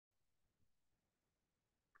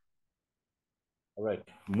All right,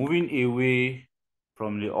 moving away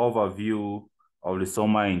from the overview of the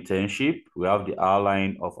summer internship, we have the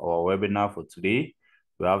outline of our webinar for today.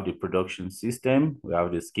 We have the production system, we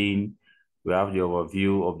have the skin, we have the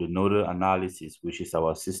overview of the nodal analysis, which is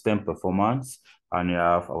our system performance, and we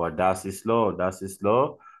have our Darcy's law. Darcy's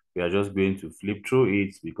law, we are just going to flip through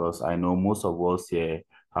it because I know most of us here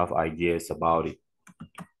have ideas about it.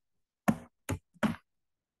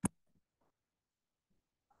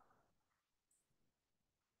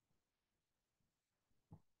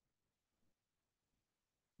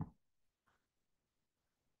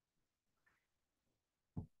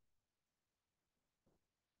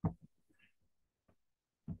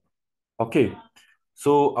 Okay,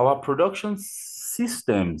 so our production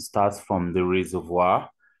system starts from the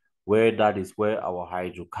reservoir, where that is where our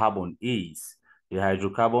hydrocarbon is. The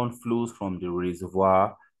hydrocarbon flows from the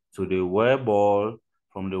reservoir to the well ball,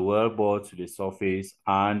 from the well ball to the surface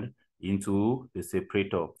and into the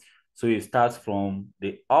separator. So it starts from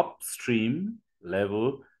the upstream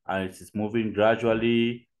level and it is moving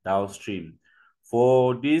gradually downstream.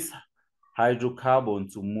 For this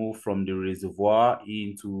hydrocarbon to move from the reservoir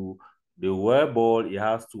into the well ball, it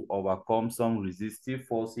has to overcome some resistive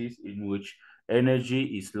forces in which energy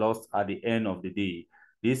is lost at the end of the day.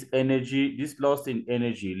 This loss in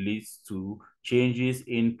energy leads to changes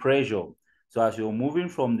in pressure. So as you're moving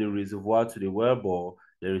from the reservoir to the well ball,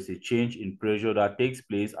 there is a change in pressure that takes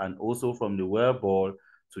place, and also from the well ball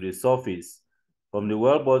to the surface. From the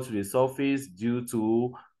well ball to the surface, due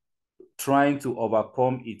to trying to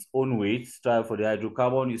overcome its own weight. For the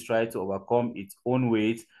hydrocarbon is trying to overcome its own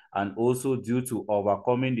weight, and also due to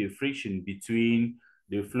overcoming the friction between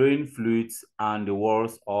the flowing fluids and the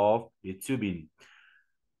walls of the tubing.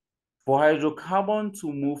 For hydrocarbon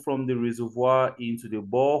to move from the reservoir into the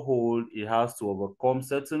borehole, it has to overcome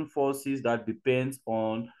certain forces that depends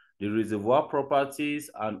on the reservoir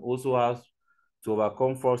properties, and also has to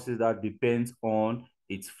overcome forces that depends on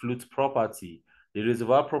its fluid property. The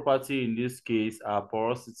reservoir property in this case are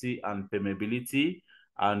porosity and permeability,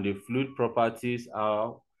 and the fluid properties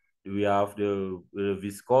are, we have the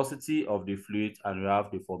viscosity of the fluid, and we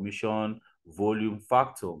have the formation volume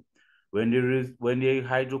factor. When the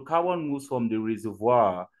hydrocarbon moves from the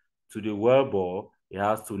reservoir to the well bore, it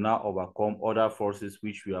has to now overcome other forces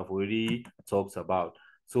which we have already talked about.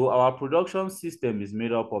 So our production system is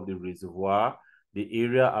made up of the reservoir, the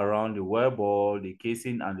area around the well bore, the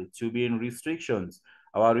casing, and the tubing restrictions.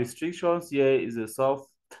 Our restrictions here is the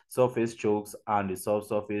surface chokes and the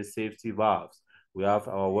subsurface safety valves. We have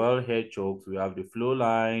our wellhead chokes, we have the flow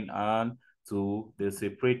line, and to the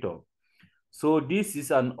separator. So this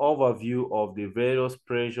is an overview of the various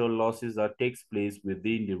pressure losses that takes place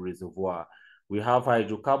within the reservoir. We have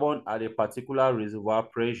hydrocarbon at a particular reservoir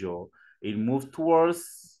pressure. It moves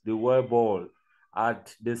towards the well ball.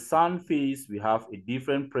 At the sand phase, we have a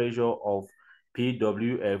different pressure of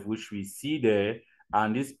PWF, which we see there,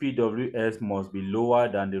 and this PWS must be lower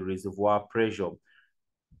than the reservoir pressure.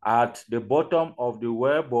 At the bottom of the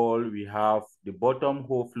well ball, we have the bottom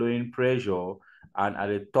hole flowing pressure, and at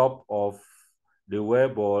the top of the well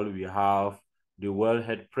ball, we have the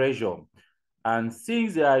wellhead pressure. And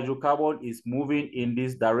since the hydrocarbon is moving in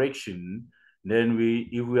this direction, then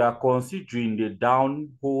if we are considering the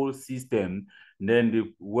downhole system, then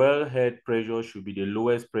the wellhead pressure should be the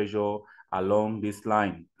lowest pressure along this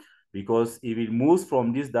line. Because if it moves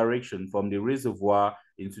from this direction, from the reservoir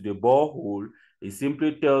into the borehole, it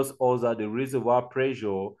simply tells us that the reservoir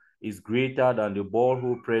pressure is greater than the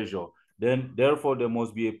borehole pressure. Then, therefore, there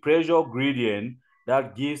must be a pressure gradient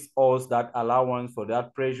that gives us that allowance for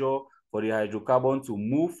that pressure for the hydrocarbon to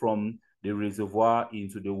move from the reservoir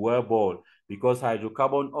into the well ball, because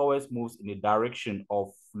hydrocarbon always moves in the direction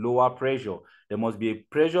of lower pressure. There must be a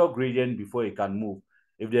pressure gradient before it can move.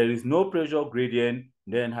 If there is no pressure gradient,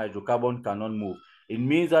 then hydrocarbon cannot move. It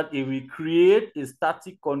means that if we create a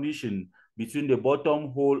static condition between the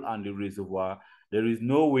bottom hole and the reservoir, there is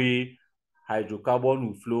no way hydrocarbon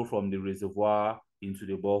will flow from the reservoir into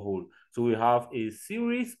the borehole. So we have a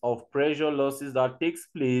series of pressure losses that takes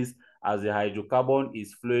place as the hydrocarbon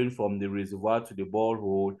is flowing from the reservoir to the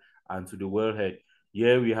borehole and to the wellhead.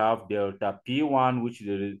 Here we have delta P1,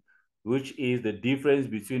 which is the difference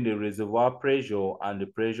between the reservoir pressure and the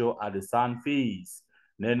pressure at the sand phase.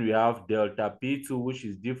 Then we have delta P2, which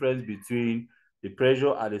is difference between the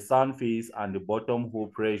pressure at the sand phase and the bottom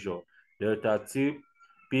hole pressure. Delta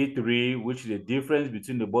P3, which is the difference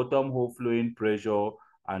between the bottom hole flowing pressure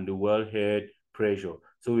and the wellhead pressure.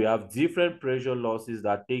 So we have different pressure losses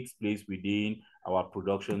that takes place within our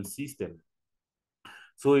production system.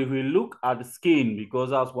 So if we look at the skin,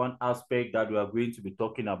 because that's one aspect that we are going to be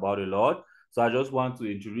talking about a lot. So I just want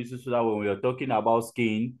to introduce you so that when we are talking about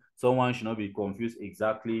skin, someone should not be confused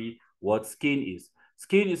exactly what skin is.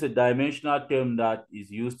 Skin is a dimensional term that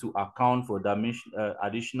is used to account for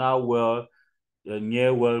additional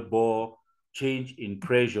near well bore change in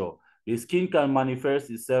pressure. The skin can manifest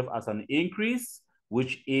itself as an increase,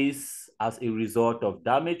 which is as a result of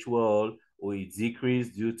damaged well, or a decrease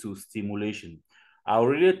due to stimulation. I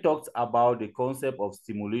already talked about the concept of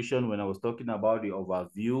stimulation when I was talking about the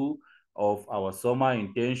overview of our summer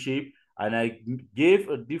internship, and I gave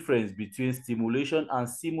a difference between stimulation and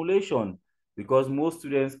simulation because most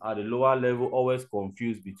students at the lower level always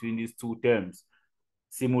confuse between these two terms.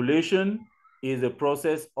 Simulation is a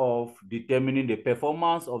process of determining the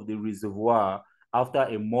performance of the reservoir after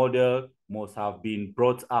a model must have been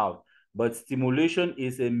brought out. But stimulation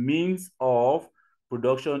is a means of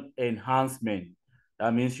production enhancement.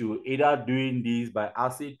 That means you're either doing this by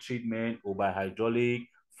acid treatment or by hydraulic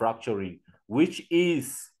fracturing, which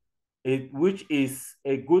is a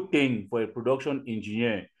good thing for a production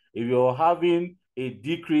engineer. If you're having a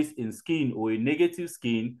decrease in skin or a negative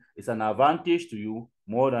skin, it's an advantage to you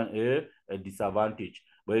more than a disadvantage.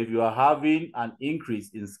 But if you are having an increase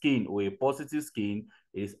in skin or a positive skin,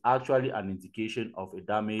 it is actually an indication of a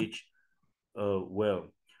damaged well.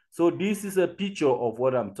 So this is a picture of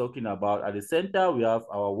what I'm talking about. At the center, we have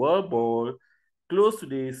our well ball. Close to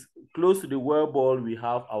the well ball, we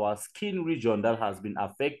have our skin region that has been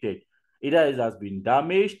affected. Either it has been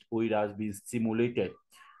damaged or it has been stimulated.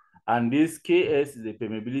 And this Ks is the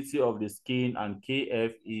permeability of the skin and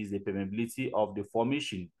Kf is the permeability of the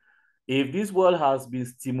formation. If this well has been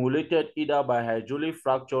stimulated either by hydraulic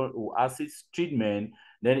fracture or acid treatment,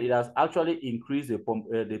 then it has actually increased the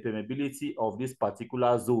permeability of this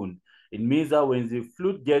particular zone. It means that when the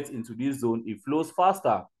fluid gets into this zone, it flows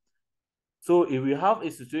faster. So if we have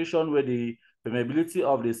a situation where the permeability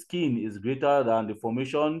of the skin is greater than the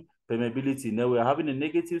formation permeability, now we're having a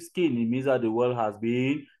negative skin, it means that the well has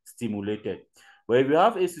been stimulated. But if we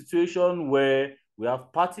have a situation where we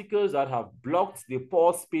have particles that have blocked the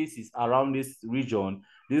pore spaces around this region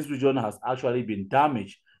has actually been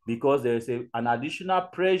damaged because there is an additional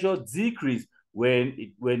pressure decrease when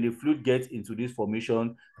the fluid gets into this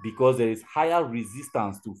formation because there is higher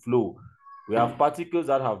resistance to flow. We have particles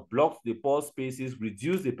that have blocked the pore spaces,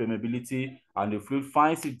 reduced the permeability, and the fluid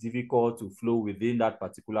finds it difficult to flow within that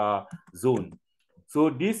particular zone. So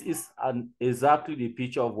this is exactly the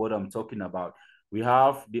picture of what I'm talking about. We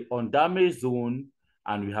have the undamaged zone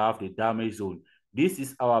and we have the damaged zone. This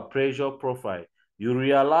is our pressure profile. You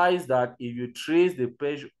realize that if you trace the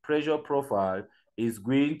pressure profile, it's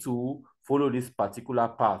going to follow this particular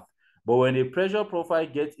path. But when the pressure profile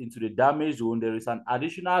gets into the damaged zone, there is an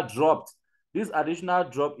additional drop. This additional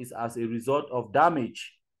drop is as a result of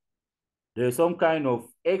damage. There is some kind of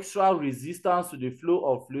extra resistance to the flow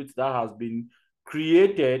of fluids that has been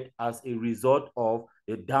created as a result of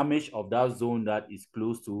the damage of that zone that is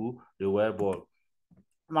close to the well ball.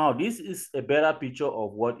 Now, this is a better picture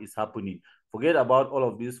of what is happening. Forget about all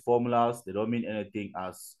of these formulas. They don't mean anything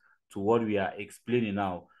as to what we are explaining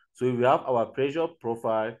now. So if we have our pressure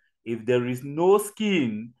profile, if there is no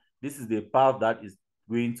skin, this is the path that is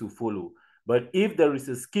going to follow. But if there is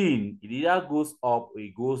a skin, it either goes up or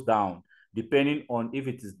it goes down, depending on if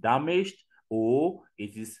it is damaged or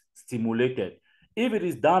it is stimulated. If it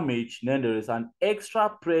is damaged, then there is an extra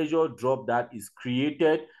pressure drop that is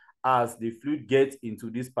created as the fluid gets into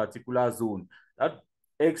this particular zone. That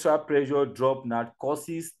extra pressure drop now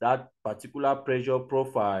causes that particular pressure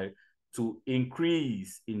profile to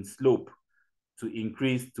increase in slope, to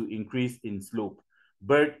increase in slope.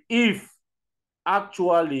 But if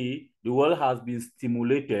actually the well has been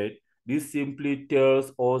stimulated, this simply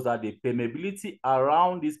tells us that the permeability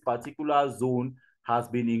around this particular zone has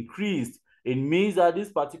been increased. It means that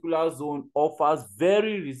this particular zone offers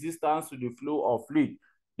very resistance to the flow of fluid.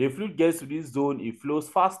 The fluid gets to this zone, it flows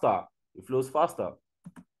faster. It flows faster.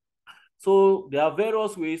 So there are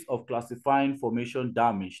various ways of classifying formation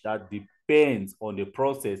damage that depends on the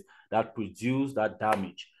process that produced that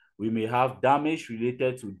damage. We may have damage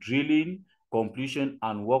related to drilling, completion,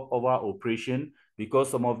 and workover operation because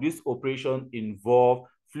some of these operations involve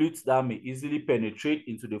fluids that may easily penetrate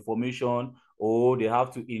into the formation, or they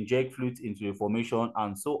have to inject fluids into the formation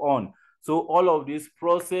and so on. So all of this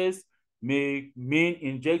process may mean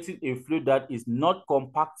injecting a fluid that is not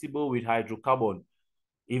compatible with hydrocarbon.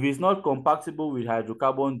 If it's not compatible with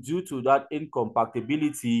hydrocarbon, due to that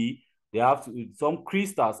incompatibility, some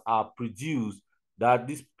crystals are produced that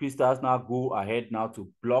these crystals now go ahead now to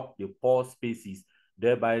block the pore spaces,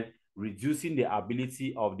 thereby reducing the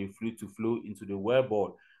ability of the fluid to flow into the well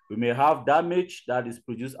ball. We may have damage that is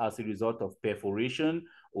produced as a result of perforation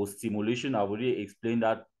or stimulation. I've already explained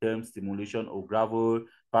that term, stimulation or gravel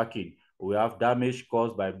packing. We have damage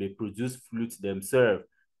caused by the produced fluids themselves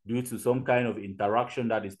due to some kind of interaction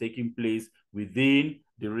that is taking place within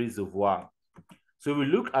the reservoir. So we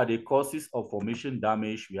look at the causes of formation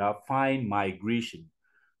damage. We have fine migration.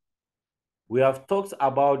 We have talked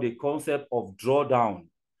about the concept of drawdown.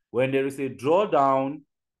 When there is a drawdown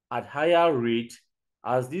at higher rate,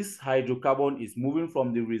 as this hydrocarbon is moving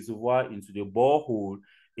from the reservoir into the borehole,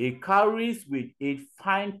 it carries with it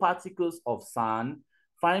fine particles of sand,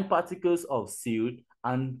 fine particles of silt,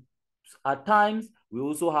 and at times we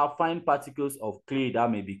also have fine particles of clay that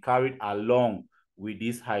may be carried along with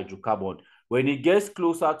this hydrocarbon. When it gets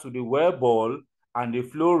closer to the well bore and the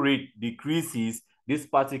flow rate decreases, these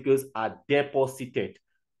particles are deposited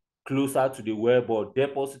closer to the well bore,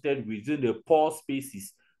 deposited within the pore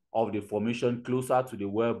spaces of the formation closer to the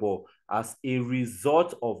well bore. As a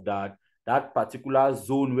result of that, that particular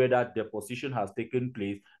zone where that deposition has taken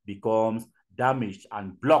place becomes damaged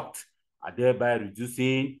and blocked, thereby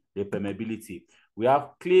reducing the permeability. We have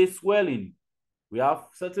clay swelling. We have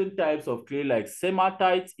certain types of clay like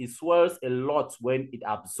cementite. It swells a lot when it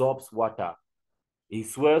absorbs water. It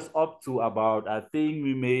swells up to about, I think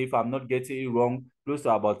we may, if I'm not getting it wrong, close to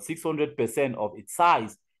about 600% of its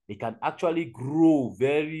size. It can actually grow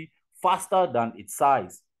very faster than its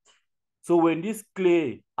size. So when this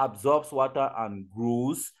clay absorbs water and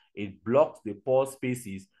grows, it blocks the pore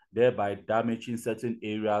spaces, thereby damaging certain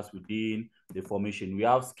areas within the formation. We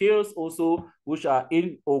have scales also, which are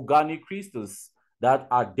inorganic crystals that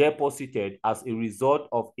are deposited as a result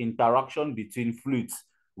of interaction between fluids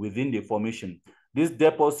within the formation. These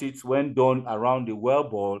deposits, when done around the well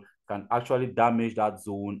bore, can actually damage that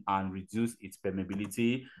zone and reduce its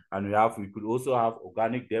permeability. And we could also have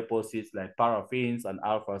organic deposits like paraffins and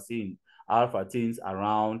alpha-tins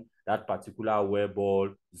around that particular well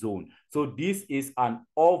bore zone. So this is an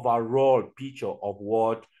overall picture of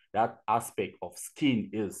what that aspect of skin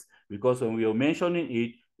is, because when we are mentioning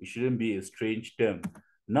it, it shouldn't be a strange term.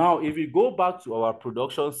 Now, if we go back to our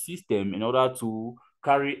production system in order to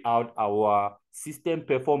carry out our system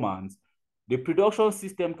performance, the production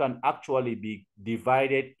system can actually be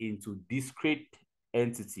divided into discrete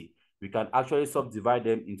entities. We can actually subdivide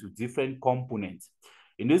them into different components.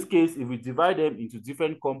 In this case, if we divide them into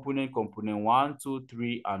different components, component 1, 2,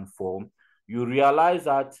 3, and 4, you realize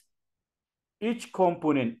that each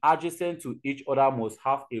component adjacent to each other must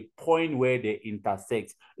have a point where they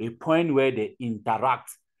intersect, a point where they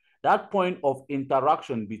interact. That point of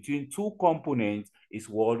interaction between two components is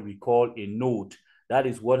what we call a node. That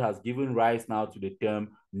is what has given rise now to the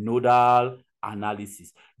term nodal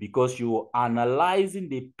analysis, because you're analyzing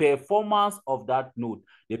the performance of that node,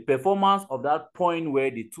 the performance of that point where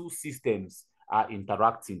the two systems are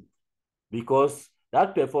interacting, because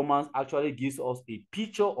that performance actually gives us a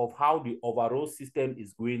picture of how the overall system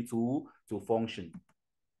is going to function.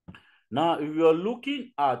 Now, if you are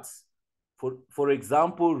looking at, for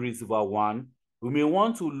example, reservoir 1, we may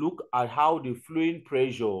want to look at how the flowing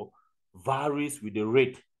pressure varies with the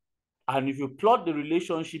rate. And if you plot the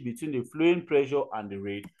relationship between the flowing pressure and the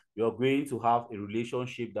rate, you're going to have a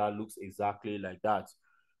relationship that looks exactly like that.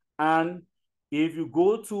 And if you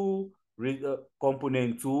go to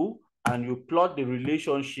component 2 and you plot the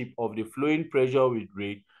relationship of the flowing pressure with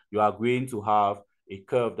rate, you are going to have a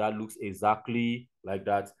curve that looks exactly like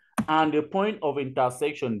that. And the point of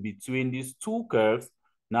intersection between these two curves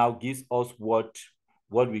now gives us what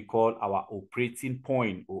we call our operating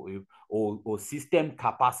point or system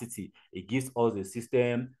capacity. It gives us the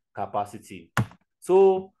system capacity.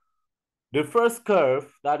 So the first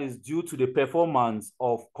curve that is due to the performance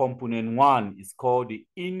of component 1 is called the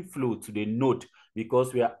inflow to the node,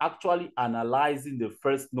 because we are actually analyzing the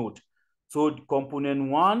first node. So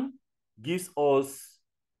component 1 gives us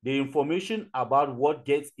the information about what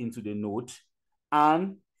gets into the node,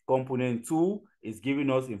 and component 2 is giving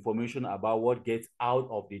us information about what gets out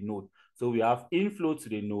of the node. So we have inflow to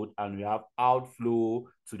the node and we have outflow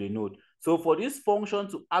to the node. So for this function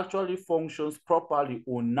to actually function properly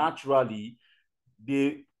or naturally,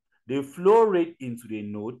 the flow rate into the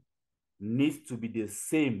node needs to be the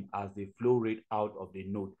same as the flow rate out of the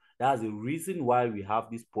node. That's the reason why we have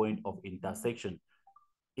this point of intersection.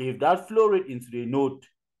 If that flow rate into the node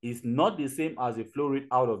is not the same as the flow rate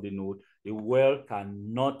out of the node, the well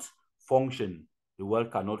cannot function. The well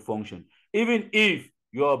cannot function. Even if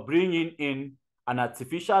you are bringing in an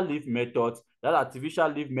artificial lift method, that artificial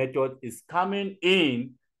lift method is coming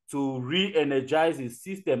in to re-energize the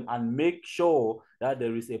system and make sure that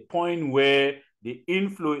there is a point where the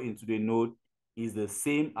inflow into the node is the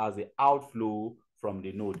same as the outflow from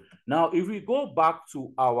the node. Now, if we go back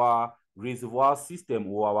to our reservoir system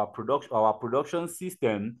or our production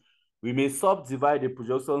system, we may subdivide the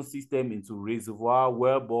production system into reservoir,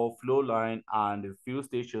 wellbore, flow line, and the field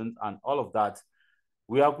stations, and all of that.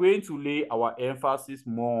 We are going to lay our emphasis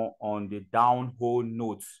more on the downhole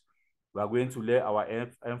nodes. We are going to lay our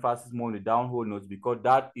emphasis more on the downhole nodes because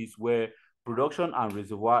that is where production and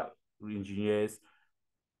reservoir engineers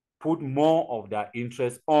put more of their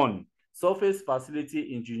interest on. Surface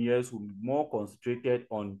facility engineers will be more concentrated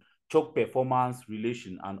on choke performance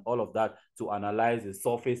relation and all of that to analyze the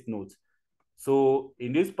surface nodes. So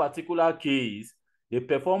in this particular case, the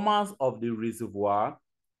performance of the reservoir,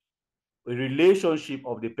 the relationship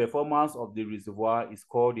of the performance of the reservoir is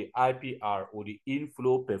called the IPR, or the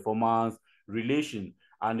inflow performance relation.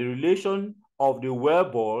 And the relation of the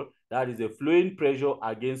wellbore, that is the flowing pressure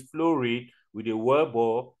against flow rate with the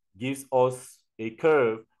wellbore, gives us a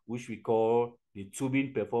curve which we call the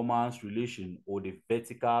tubing performance relation, or the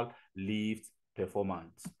vertical lift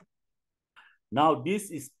performance. Now,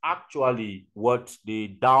 this is actually what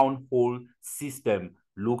the downhole system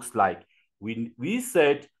looks like. We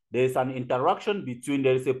said there's an interaction between,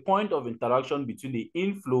 there is a point of interaction between the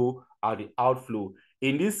inflow and the outflow.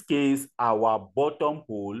 In this case, our bottom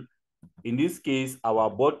hole is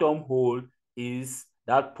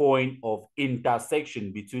that point of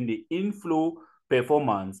intersection between the inflow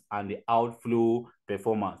performance and the outflow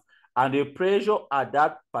performance. And the pressure at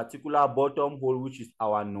that particular bottom hole, which is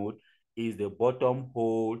our node, is the bottom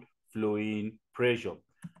hole flowing pressure.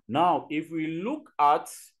 Now, if we look at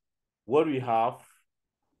what we have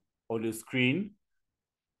on the screen,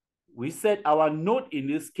 we said our node in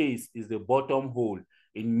this case is the bottom hole.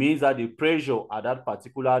 It means that the pressure at that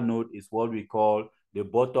particular node is what we call the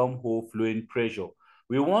bottom hole flowing pressure.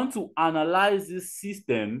 We want to analyze this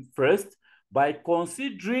system first by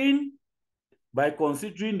considering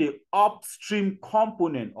the upstream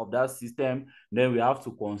component of that system. Then we have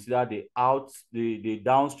to consider the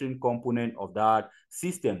downstream component of that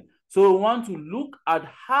system. So we want to look at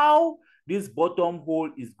how this bottom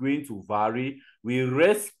hole is going to vary with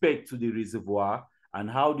respect to the reservoir, and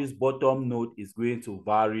how this bottom node is going to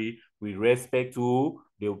vary with respect to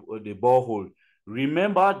the borehole.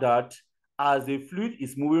 Remember that as the fluid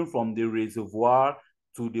is moving from the reservoir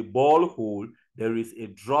to the borehole, there is a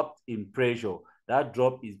drop in pressure. That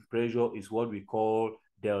drop in pressure is what we call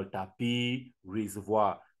delta P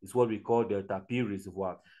reservoir. It's what we call delta P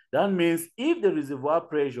reservoir. That means if the reservoir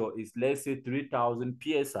pressure is, let's say, 3,000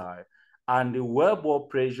 psi, and the wellbore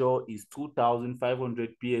pressure is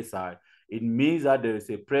 2,500 psi, it means that there is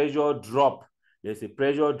a pressure drop. There's a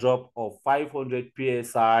pressure drop of 500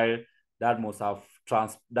 psi that must have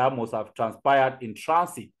transpired in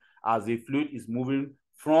transit as the fluid is moving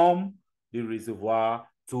from the reservoir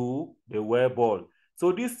to the wellbore.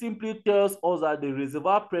 So this simply tells us that the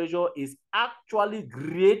reservoir pressure is actually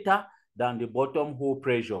greater than the bottom hole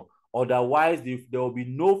pressure. Otherwise, there will be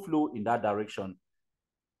no flow in that direction.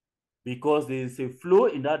 Because there is a flow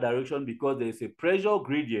in that direction, because there is a pressure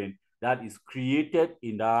gradient that is created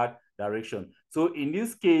in that direction. So in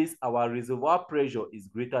this case, our reservoir pressure is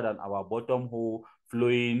greater than our bottom hole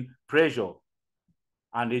flowing pressure.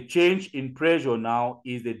 And the change in pressure now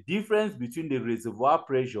is the difference between the reservoir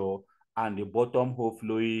pressure and the bottom hole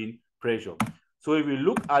flowing pressure. So if we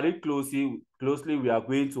look at it closely, we are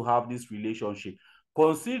going to have this relationship.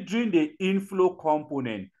 Considering the inflow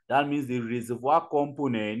component, that means the reservoir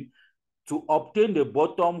component, to obtain the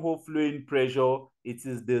bottom hole flowing pressure, it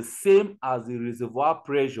is the same as the reservoir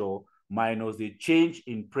pressure minus the change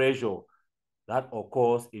in pressure that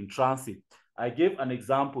occurs in transit. I gave an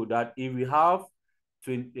example that if we have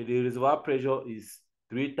the reservoir pressure is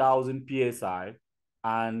 3,000 psi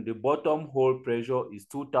and the bottom hole pressure is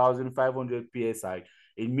 2,500 psi,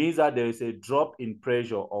 it means that there is a drop in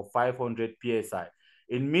pressure of 500 psi.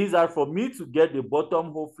 It means that for me to get the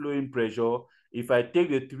bottom hole flowing pressure, if I take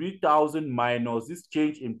the 3,000 minus this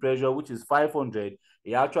change in pressure, which is 500,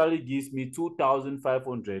 it actually gives me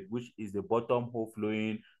 2,500, which is the bottom hole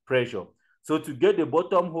flowing pressure. So to get the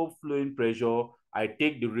bottom hole flowing pressure, I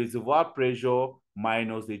take the reservoir pressure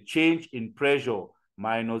minus the change in pressure,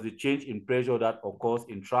 that occurs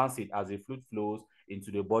in transit as the fluid flows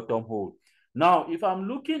into the bottom hole. Now, if I'm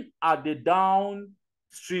looking at the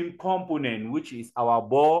downstream component, which is our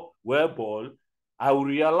wellbore, I will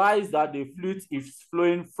realize that the fluid is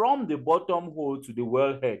flowing from the bottom hole to the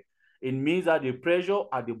wellhead. It means that the pressure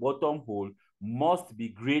at the bottom hole must be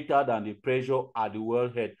greater than the pressure at the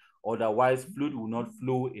wellhead. Otherwise, fluid will not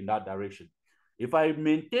flow in that direction. If I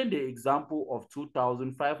maintain the example of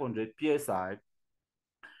 2,500 psi,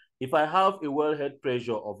 If I have a wellhead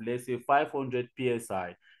pressure of, let's say, 500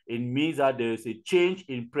 psi, it means that there is a change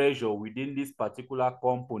in pressure within this particular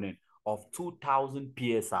component of 2000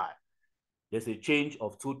 psi. There's a change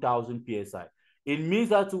of 2000 psi. It means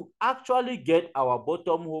that to actually get our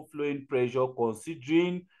bottom hole flowing pressure,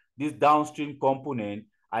 considering this downstream component,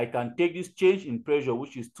 I can take this change in pressure,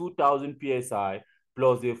 which is 2000 psi,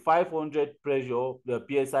 plus the 500 pressure, the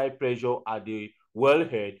psi pressure at the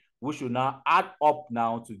wellhead, which will now add up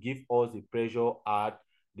now to give us the pressure at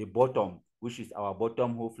the bottom, which is our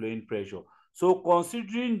bottom hole flowing pressure. So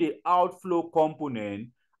considering the outflow component,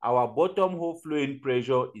 our bottom hole flowing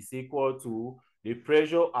pressure is equal to the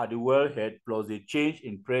pressure at the wellhead plus the change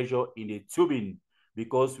in pressure in the tubing,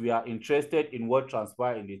 because we are interested in what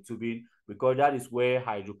transpires in the tubing, because that is where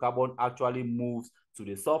hydrocarbon actually moves to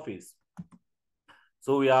the surface.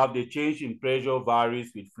 So we have the change in pressure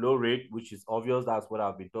varies with flow rate, which is obvious. That's what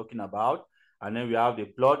I've been talking about. And then we have the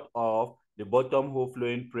plot of the bottom hole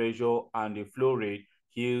flowing pressure and the flow rate.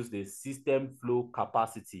 Here's the system flow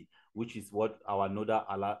capacity, which is what our nodal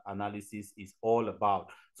analysis is all about.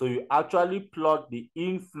 So you actually plot the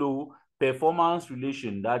inflow performance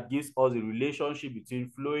relation that gives us the relationship between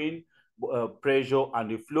flowing pressure and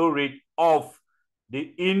the flow rate of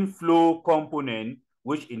the inflow component,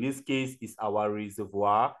 which in this case is our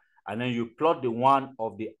reservoir, and then you plot the one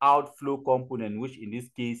of the outflow component, which in this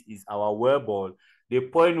case is our well ball. The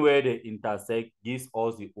point where they intersect gives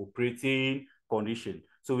us the operating condition.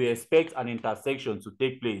 So we expect an intersection to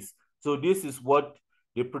take place. So this is what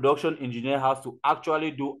the production engineer has to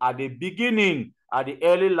actually do at the beginning, at the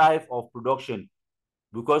early life of production,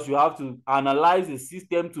 because you have to analyze the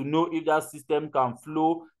system to know if that system can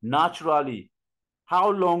flow naturally. How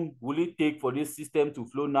long will it take for this system to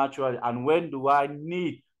flow naturally, and when do I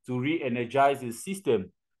need to re-energize the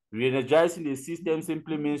system? Re-energizing the system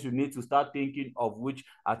simply means you need to start thinking of which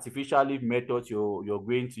artificial lift method you're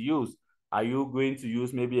going to use. Are you going to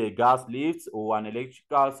use maybe a gas lift or an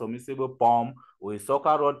electrical submersible pump or a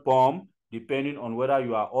sucker rod pump, depending on whether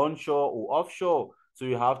you are onshore or offshore? So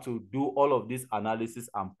you have to do all of this analysis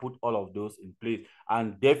and put all of those in place.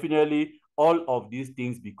 And definitely all of these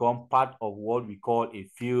things become part of what we call a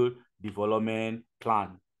field development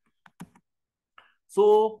plan.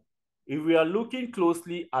 So if we are looking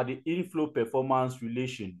closely at the inflow performance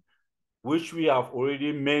relation, which we have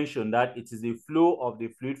already mentioned that it is the flow of the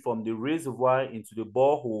fluid from the reservoir into the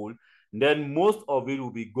borehole, then most of it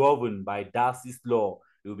will be governed by Darcy's law.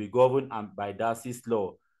 It will be governed by Darcy's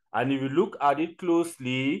law. And if you look at it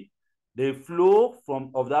closely, the flow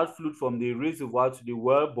of that fluid from the reservoir to the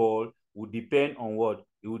well bore will depend on what?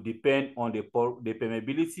 It will depend on the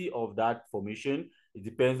permeability of that formation. It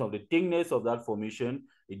depends on the thickness of that formation.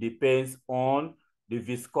 It depends on the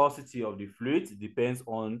viscosity of the fluid. It depends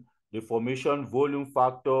on the formation volume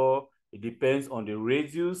factor. It depends on the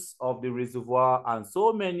radius of the reservoir and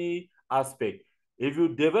so many aspects. If you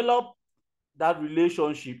develop that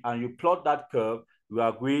relationship and you plot that curve, you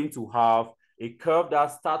are going to have a curve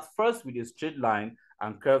that starts first with a straight line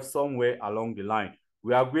and curves somewhere along the line.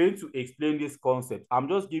 We are going to explain this concept. I'm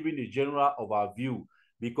just giving the general overview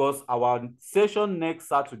because our session next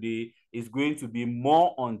Saturday is going to be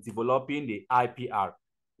more on developing the IPR.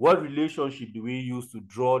 What relationship do we use to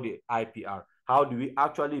draw the IPR? How do we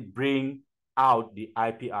actually bring out the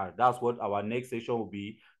IPR? That's what our next session will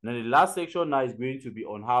be. Now, the last section now is going to be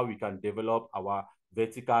on how we can develop our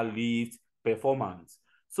vertical lift performance.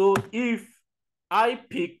 So if I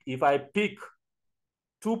pick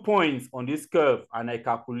 2 points on this curve and I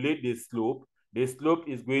calculate the slope is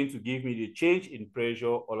going to give me the change in pressure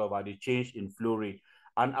all over the change in flow rate.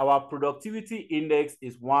 And our productivity index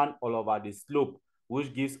is 1 all over the slope,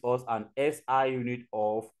 which gives us an SI unit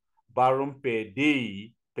of barren per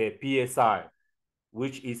day per PSI,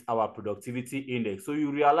 which is our productivity index. So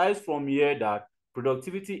you realize from here that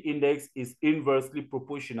productivity index is inversely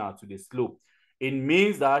proportional to the slope. It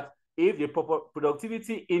means that if the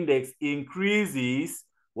productivity index increases,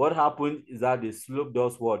 what happens is that the slope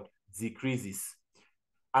does what? Decreases.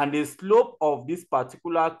 And the slope of this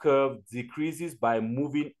particular curve decreases by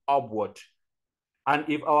moving upward. And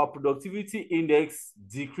if our productivity index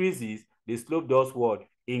decreases, the slope does what?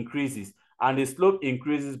 Increases. And the slope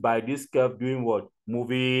increases by this curve doing what?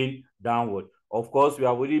 Moving downward. Of course, we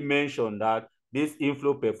have already mentioned that this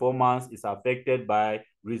inflow performance is affected by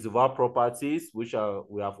reservoir properties, which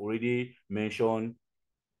we have already mentioned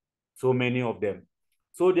so many of them.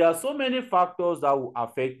 So there are so many factors that will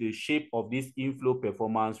affect the shape of this inflow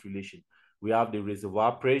performance relation. We have the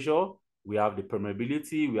reservoir pressure, we have the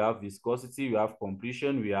permeability, we have viscosity, we have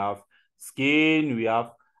compression, we have skin, we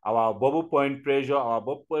have our bubble point pressure. Our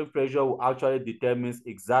bubble point pressure will actually determines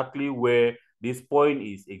exactly where this point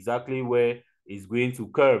is, exactly where it's going to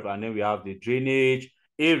curve. And then we have the drainage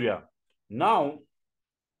area. Now,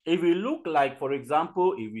 if we look like, for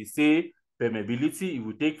example, if we say permeability, if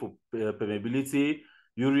we take for permeability,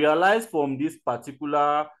 you realize from this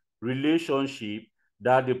particular relationship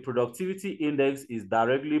that the productivity index is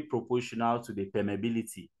directly proportional to the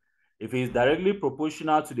permeability. If it's directly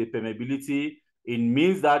proportional to the permeability, it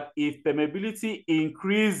means that if permeability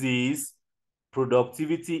increases,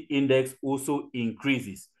 productivity index also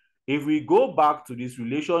increases. If we go back to this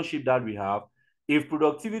relationship that we have, if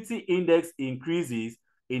productivity index increases,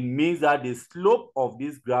 it means that the slope of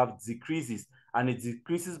this graph decreases, and it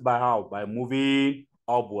decreases by how? By moving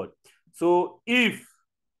upward. So if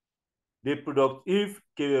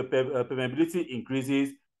permeability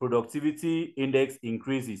increases, productivity index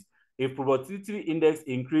increases. If productivity index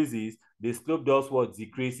increases, the slope does what?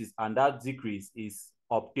 Decreases, and that decrease is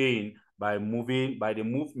obtained by the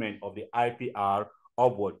movement of the IPR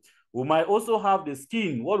upward. We might also have the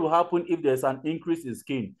skin. What will happen if there's an increase in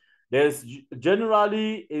skin? There's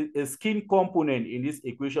generally a skin component in this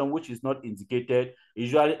equation which is not indicated. It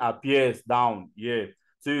usually appears down here.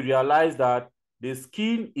 So you realize that the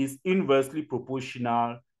skin is inversely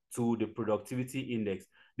proportional to the productivity index.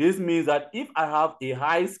 This means that if I have a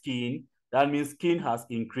high skin, that means skin has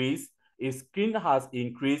increased. If skin has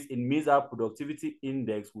increased, it means that productivity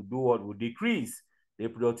index will do what? Will decrease. The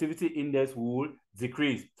productivity index will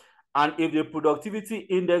decrease. And if the productivity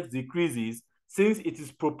index decreases, since it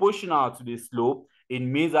is proportional to the slope, it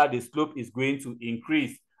means that the slope is going to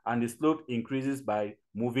increase, and the slope increases by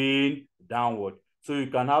moving downward. So you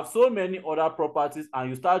can have so many other properties, and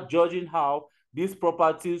you start judging how these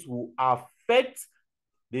properties will affect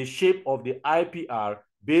the shape of the IPR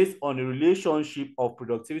based on the relationship of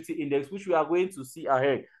productivity index, which we are going to see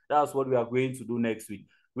ahead. That's what we are going to do next week.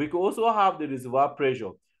 We could also have the reservoir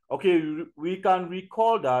pressure. Okay, we can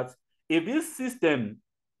recall that if this system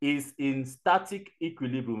is in static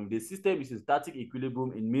equilibrium, the system is in static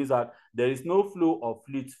equilibrium, it means that there is no flow of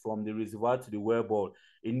fluid from the reservoir to the wellbore.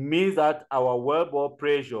 It means that our wellbore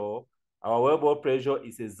pressure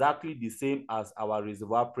is exactly the same as our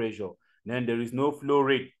reservoir pressure. Then there is no flow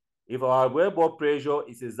rate. If our wellbore pressure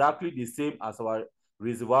is exactly the same as our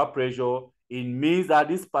reservoir pressure, it means that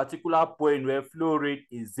this particular point where flow rate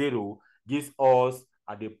is 0 gives us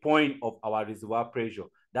at the point of our reservoir pressure.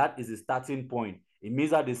 That is the starting point. It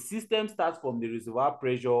means that the system starts from the reservoir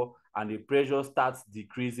pressure, and the pressure starts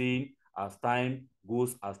decreasing as time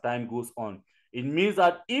goes on. It means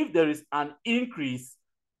that if there is an increase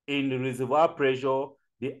in the reservoir pressure,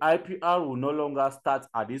 the IPR will no longer start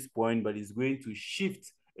at this point, but is going to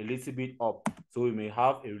shift a little bit up. So we may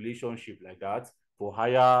have a relationship like that for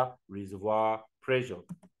higher reservoir pressure.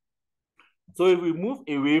 So if we move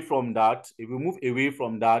away from that,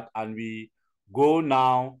 and we go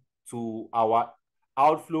now to our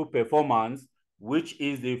outflow performance, which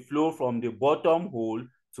is the flow from the bottom hole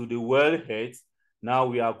to the wellhead, now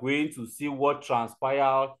we are going to see what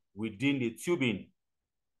transpires within the tubing.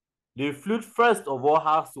 The fluid first of all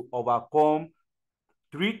has to overcome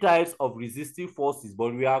 3 types of resistive forces,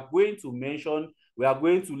 but we are going to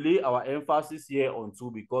lay our emphasis here on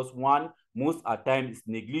 2 because one most at times is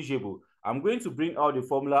negligible. I'm going to bring out the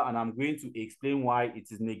formula, and I'm going to explain why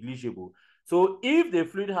it is negligible. So if the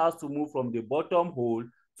fluid has to move from the bottom hole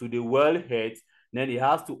to the wellhead, then it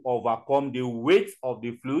has to overcome the weight of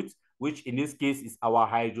the fluid, which in this case is our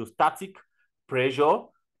hydrostatic pressure,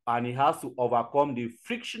 and it has to overcome the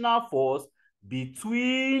frictional force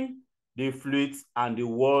between the fluids and the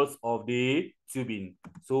walls of the tubing.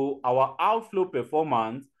 So our outflow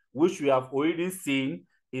performance, which we have already seen,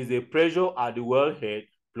 is the pressure at the wellhead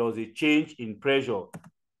plus a change in pressure.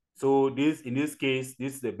 So in this case,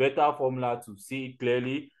 this is a better formula to see it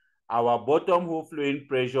clearly. Our bottom hole flowing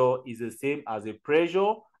pressure is the same as the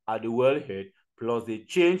pressure at the wellhead plus the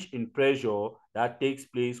change in pressure that takes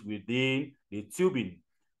place within the tubing.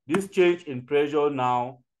 This change in pressure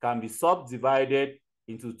now can be subdivided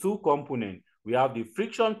into 2 components. We have the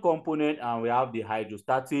friction component and we have the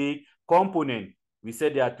hydrostatic component. We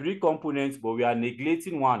said there are 3 components, but we are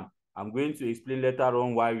neglecting one. I'm going to explain later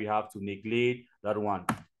on why we have to neglect that one.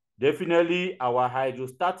 Definitely, our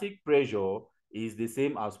hydrostatic pressure is the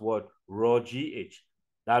same as what? Rho GH.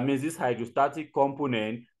 That means this hydrostatic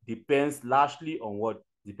component depends largely on what?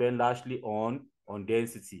 Depends largely on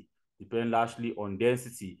density. Depends largely on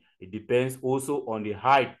density. It depends also on the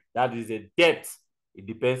height. That is the depth. It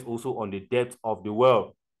depends also on the depth of the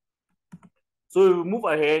well. So if we move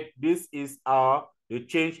ahead, this is the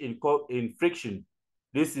change in friction.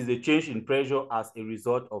 This is a change in pressure as a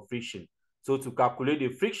result of friction. So to calculate the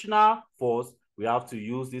frictional force, we have to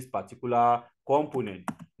use this particular component.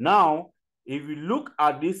 Now, if you look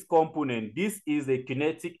at this component, this is a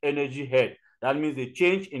kinetic energy head. That means a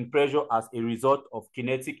change in pressure as a result of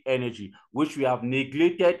kinetic energy, which we have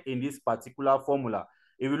neglected in this particular formula.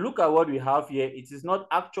 If you look at what we have here, it is not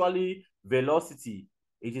actually velocity.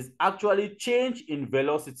 It is actually change in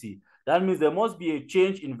velocity. That means there must be a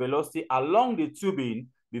change in velocity along the tubing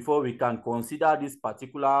before we can consider this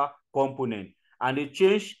particular component. And the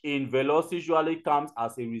change in velocity usually comes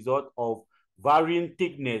as a result of varying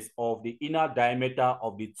thickness of the inner diameter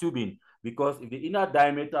of the tubing, because if the inner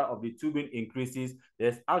diameter of the tubing increases,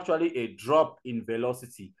 there's actually a drop in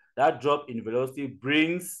velocity. That drop in velocity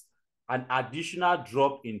brings an additional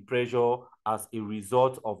drop in pressure as a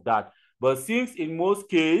result of that. But since in most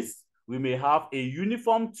cases, we may have a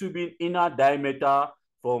uniform tubing inner diameter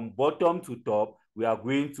from bottom to top, we are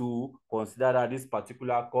going to consider that this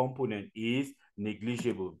particular component is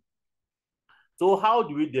negligible. So how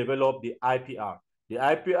do we develop the IPR? The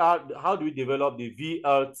IPR, how do we develop the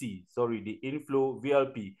VLT? Sorry, the inflow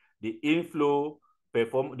VLP, the inflow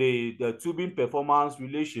the tubing performance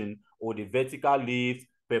relation, or the vertical lift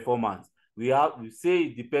performance. We say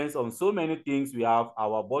it depends on so many things. We have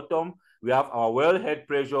our bottom, we have our wellhead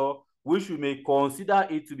pressure, which we may consider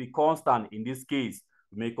it to be constant in this case.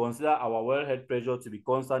 We may consider our wellhead pressure to be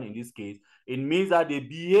constant in this case. It means that the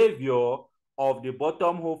behavior of the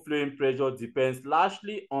bottom hole flowing pressure depends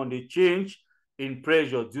largely on the change in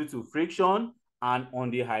pressure due to friction and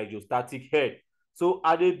on the hydrostatic head. So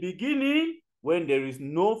at the beginning, when there is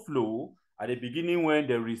no flow,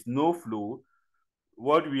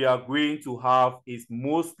 what we are going to have is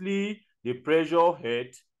mostly the pressure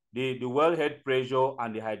head, the wellhead pressure,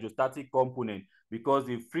 and the hydrostatic component, because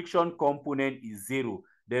the friction component is zero.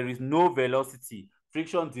 There is no velocity.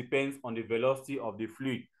 Friction depends on the velocity of the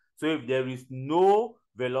fluid. So if there is no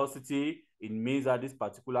velocity, it means that this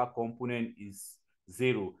particular component is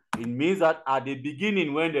zero. It means that at the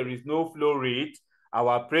beginning, when there is no flow rate,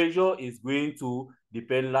 our pressure is going to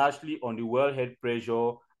depend largely on the wellhead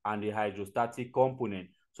pressure and the hydrostatic component.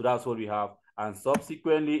 So that's what we have. And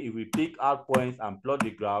subsequently, if we pick out points and plot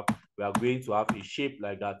the graph, we are going to have a shape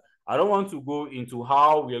like that. I don't want to go into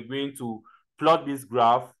how we are going to plot this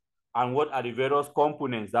graph and what are the various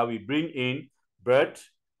components that we bring in, but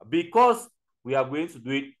because we are going to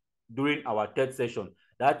do it during our third session,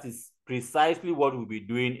 that is precisely what we'll be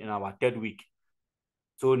doing in our third week.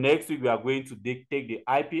 So next week, we are going to take the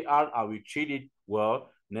IPR and we treat it well.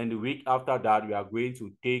 And then the week after that, we are going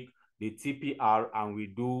to take the TPR and we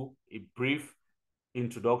do a brief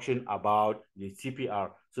introduction about the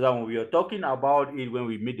TPR. So that when we are talking about it, when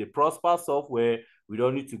we meet the Prosper software, we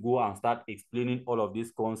don't need to go and start explaining all of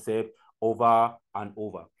these concepts over and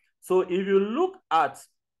over. So if you look at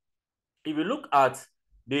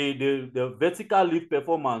the vertical lift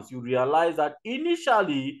performance, you realize that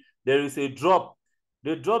initially there is a drop.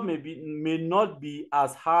 The drop may not be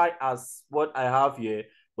as high as what I have here,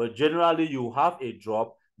 but generally you have a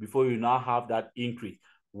drop before you now have that increase.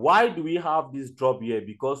 Why do we have this drop here?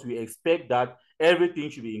 Because we expect that everything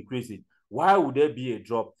should be increasing. Why would there be a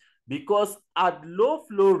drop? Because at low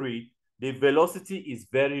flow rate, the velocity is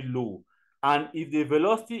very low. And if the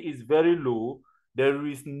velocity is very low, there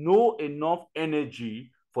is no enough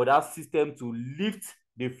energy for that system to lift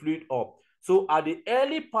the fluid up. So at the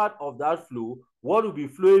early part of that flow, what will be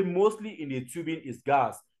flowing mostly in the tubing is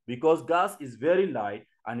gas, because gas is very light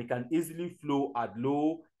and it can easily flow at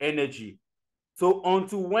low energy. So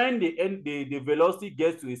until when the velocity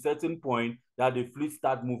gets to a certain point that the fluid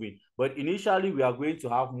start moving. But initially, we are going to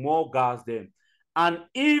have more gas then. And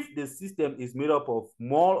if the system is made up of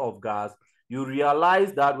more of gas, you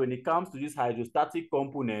realize that when it comes to this hydrostatic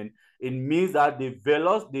component, it means that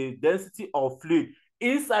the density of fluid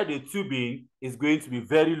inside the tubing is going to be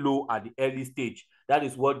very low at the early stage. That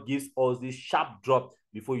is what gives us this sharp drop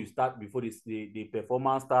before the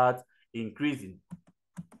performance starts increasing.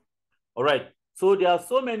 All right. So there are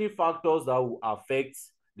so many factors that will affect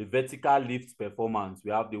the vertical lift performance. We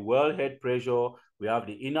have the wellhead pressure, we have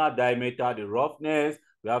the inner diameter, the roughness,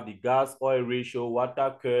 we have the gas oil ratio,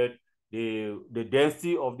 water curd, the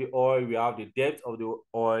density of the oil, we have the depth of the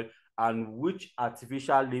oil, and which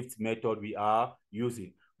artificial lift method we are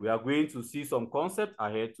using. We are going to see some concepts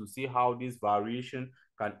ahead to see how this variation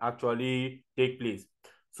can actually take place.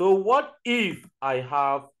 So what if I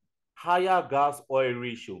have higher gas oil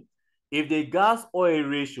ratio? If the gas oil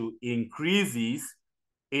ratio increases,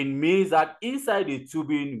 it means that inside the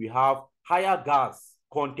tubing we have higher gas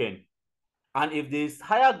content. And if there's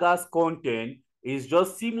higher gas content, is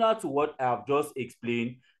just similar to what I have just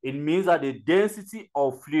explained. It means that the density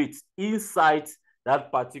of fluids inside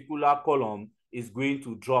that particular column is going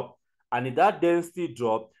to drop. And if that density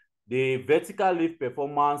drop, the vertical lift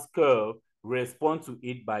performance curve responds to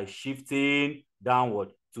it by shifting downward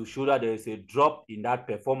to show that there is a drop in that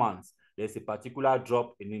performance. There's a particular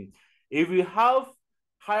drop in it. If we have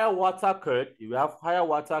higher water current,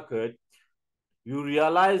 you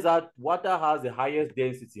realize that water has the highest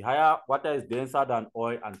density. Higher water is denser than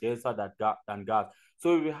oil and denser than gas.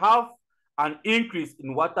 So if we have an increase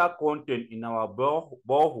in water content in our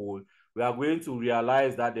borehole, we are going to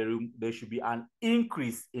realize that there should be an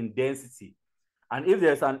increase in density. And if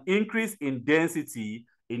there's an increase in density,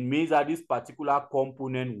 it means that this particular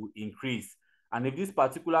component will increase. And if this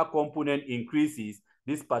particular component increases,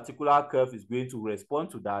 this particular curve is going to respond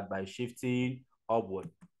to that by shifting upward.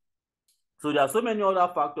 So there are so many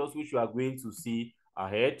other factors which we are going to see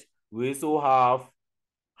ahead. We also have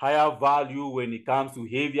higher value when it comes to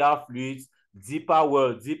heavier fluids, deeper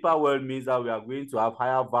well. Deeper well means that we are going to have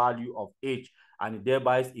higher value of H, and it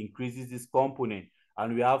thereby increases this component.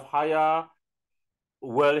 And we have higher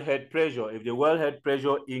wellhead pressure. If the wellhead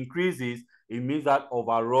pressure increases, it means that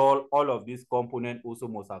overall all of these components also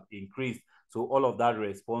must have increased. So all of that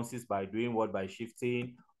responses by doing what? By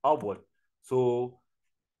shifting upward. So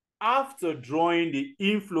after drawing the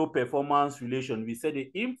inflow performance relation, we said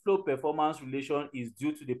the inflow performance relation is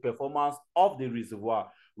due to the performance of the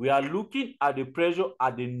reservoir. We are looking at the pressure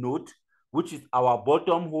at the node, which is our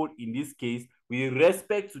bottom hole in this case, with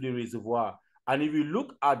respect to the reservoir. And if you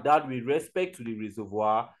look at that with respect to the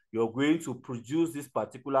reservoir, you're going to produce this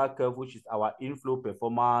particular curve, which is our inflow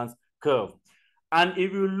performance curve. And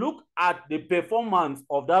if you look at the performance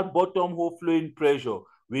of that bottom hole flowing pressure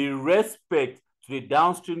with respect to the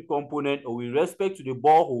downstream component or with respect to the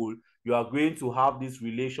borehole, you are going to have this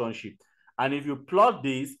relationship. And if you plot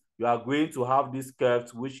this, you are going to have this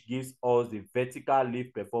curve which gives us the vertical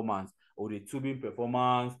lift performance or the tubing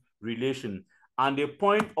performance relation. And the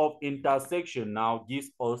point of intersection now gives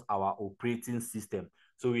us our operating system.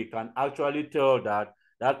 So we can actually tell that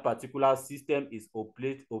that particular system is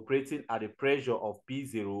operating at a pressure of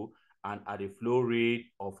P0 and at a flow rate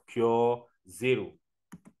of Q0.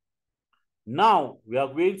 Now, we are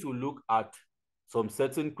going to look at some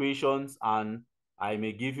certain questions, and I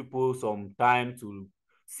may give people some time to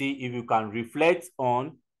see if you can reflect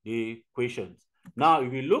on the questions. Now,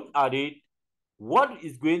 if you look at it, what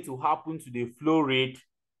is going to happen to the flow rate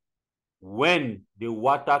when the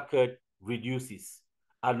water cut reduces?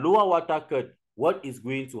 At lower water cut, what is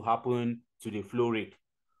going to happen to the flow rate?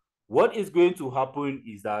 What is going to happen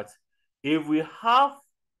is that if we have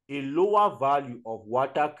a lower value of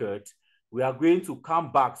water cut, we are going to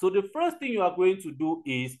come back. So the first thing you are going to do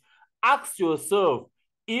is ask yourself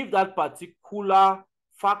if that particular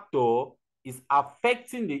factor is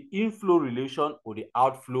affecting the inflow relation or the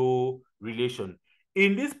outflow relation.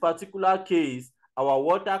 In this particular case, our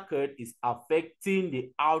water cut is affecting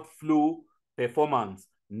the outflow performance,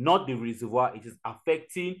 not the reservoir. It is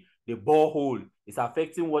affecting the borehole. It's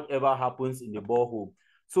affecting whatever happens in the borehole.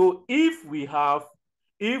 So if we have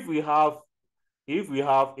a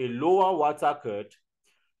lower water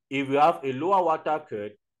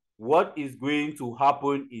cut, what is going to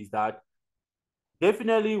happen is that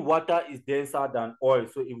definitely water is denser than oil.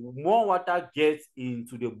 So if more water gets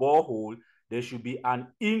into the borehole, there should be an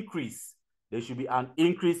increase. There should be an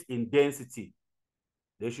increase in density.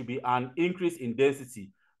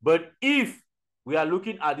 But if we are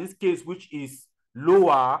looking at this case, which is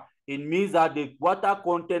lower, it means that the water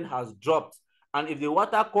content has dropped. And if the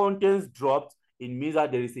water content dropped, it means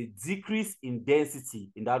that there is a decrease in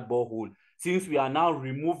density in that borehole, since we are now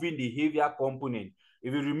removing the heavier component.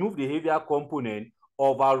 If we remove the heavier component,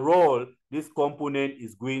 overall, this component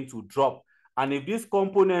is going to drop. And if this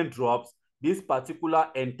component drops, this particular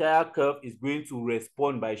entire curve is going to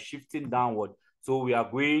respond by shifting downward. So we are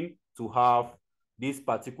going to have this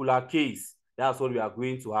particular case. That's what we are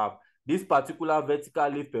going to have. This particular vertical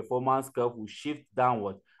lift performance curve will shift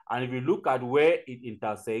downward. And if you look at where it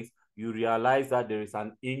intersects, you realize that there is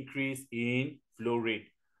an increase in flow rate.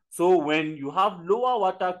 So when you have lower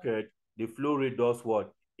water cut, the flow rate does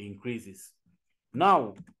what? Increases.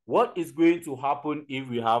 Now, what is going to happen if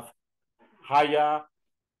we have higher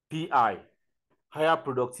PI, higher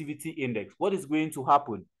productivity index? What is going to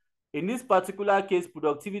happen? In this particular case,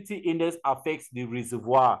 productivity index affects the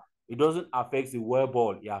reservoir. It doesn't affect the well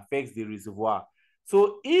bore, it affects the reservoir.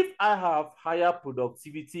 So if I have higher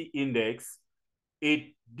productivity index,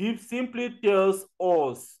 it simply tells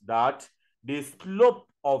us that the slope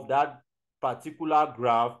of that particular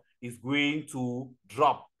graph is going to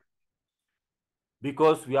drop.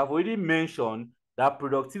 because we have already mentioned that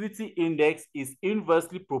productivity index is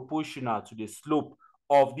inversely proportional to the slope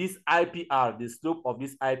of this IPR, the slope of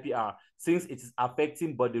this IPR, since it is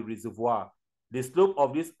affecting but the reservoir. The slope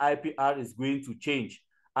of this IPR is going to change.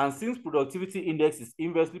 And since productivity index is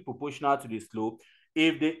inversely proportional to the slope,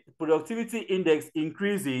 if the productivity index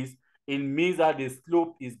increases, it means that the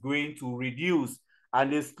slope is going to reduce.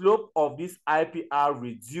 And the slope of this IPR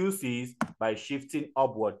reduces by shifting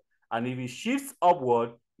upward. And if it shifts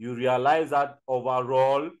upward, you realize that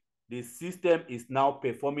overall, the system is now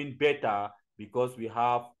performing better because we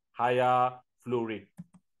have higher flow rate.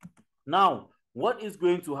 Now, what is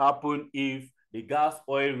going to happen if the gas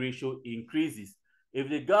oil ratio increases? If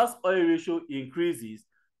the gas oil ratio increases,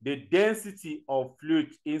 the density of fluid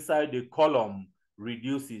inside the column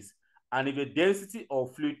reduces. And if the density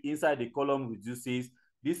of fluid inside the column reduces,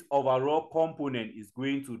 this overall component is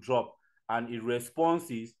going to drop, and it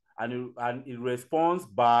responds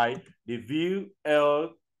by the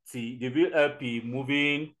VLP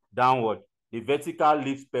moving downward, the vertical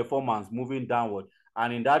lift performance moving downward.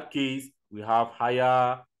 And in that case, we have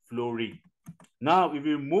higher flow rate. Now, if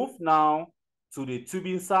we move now to the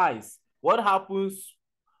tubing size, what happens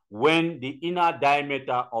when the inner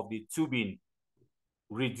diameter of the tubing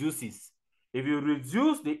reduces? If you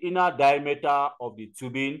reduce the inner diameter of the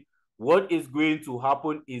tubing, what is going to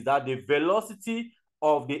happen is that the velocity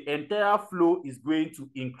of the entire flow is going to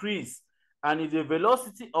increase. And if the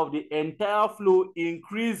velocity of the entire flow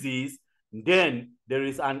increases, then there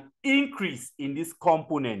is an increase in this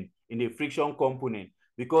component, in the friction component,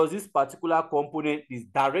 because this particular component is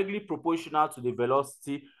directly proportional to the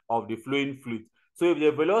velocity of the flowing fluid. So if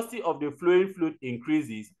the velocity of the flowing fluid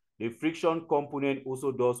increases, the friction component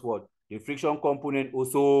also does what? The friction component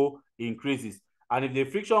also increases. And if the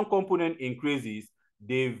friction component increases,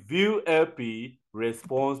 the VLP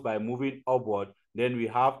responds by moving upward. Then we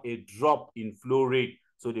have a drop in flow rate.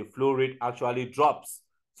 So the flow rate actually drops.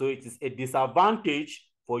 So it is a disadvantage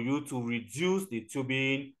for you to reduce the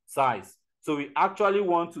tubing size. So we actually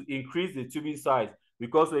want to increase the tubing size,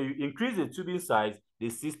 because when you increase the tubing size, the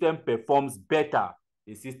system performs better.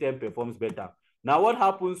 The system performs better. Now, what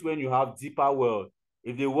happens when you have deeper well?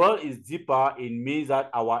 If the well is deeper, it means that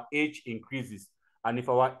our H increases. And if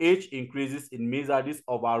our H increases, it means that this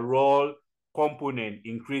overall component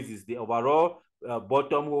increases. The overall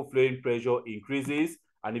bottom hole flowing pressure increases.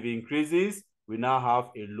 And if it increases, we now have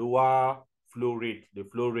a lower flow rate. The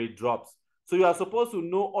flow rate drops. So you are supposed to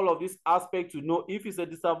know all of these aspects to know if it's a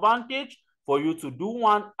disadvantage for you to do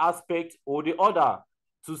one aspect or the other,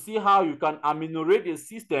 to see how you can ameliorate the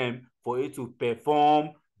system for it to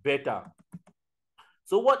perform better.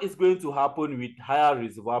 So what is going to happen with higher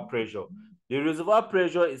reservoir pressure? The reservoir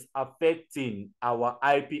pressure is affecting our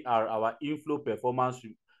IPR, our inflow performance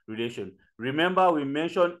relation. Remember, we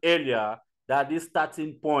mentioned earlier that this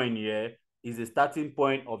starting point here is the starting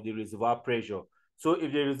point of the reservoir pressure. So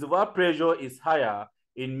if the reservoir pressure is higher,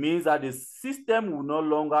 it means that the system will no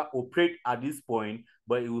longer operate at this point,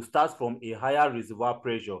 but it will start from a higher reservoir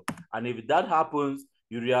pressure. And if that happens,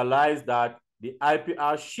 you realize that the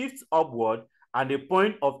IPR shifts upward, and the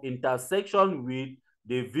point of intersection with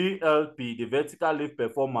the VLP, the vertical lift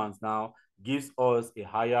performance, now gives us a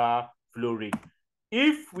higher flow rate.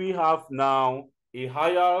 If we have now a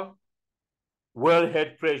higher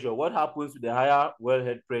wellhead pressure, what happens with the higher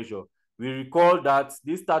wellhead pressure? We recall that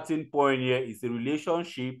this starting point here is a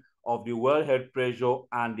relationship of the wellhead pressure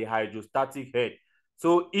and the hydrostatic head.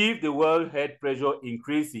 So if the wellhead pressure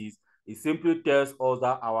increases, it simply tells us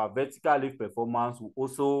that our vertical lift performance will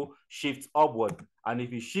also shift upward. And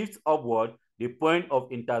if it shifts upward, the point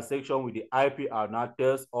of intersection with the IPR now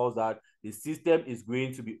tells us that the system is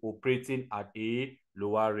going to be operating at a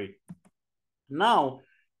lower rate. Now,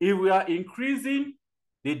 if we are increasing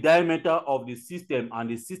the diameter of the system and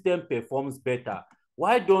the system performs better,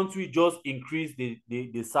 why don't we just increase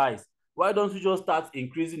the size? Why don't we just start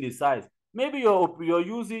increasing the size? Maybe you're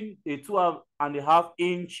using a 2.5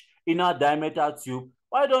 inch inner diameter tube.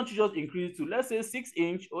 Why don't you just increase it to, let's say, 6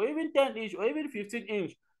 inch or even 10 inch or even 15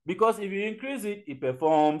 inch? Because if you increase it, it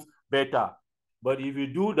performs better. But if you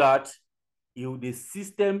do that, the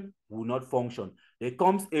system will not function. There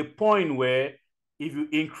comes a point where if you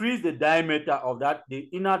increase the diameter of that, the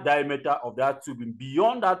inner diameter of that tubing,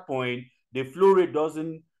 beyond that point, the flow rate does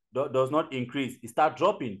not increase. It starts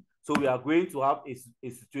dropping. So we are going to have a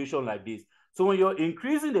situation like this. So when you're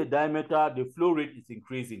increasing the diameter, the flow rate is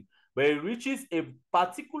increasing. But it reaches a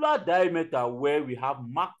particular diameter where we have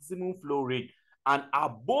maximum flow rate. And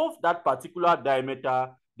above that particular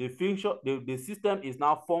diameter, the system is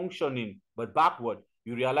now functioning, but backward.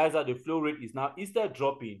 You realize that the flow rate is now, instead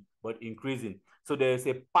dropping, but increasing. So there is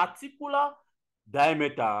a particular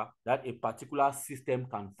diameter that a particular system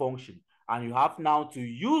can function. And you have now to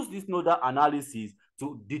use this nodal analysis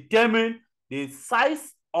to determine the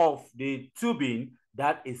size of the tubing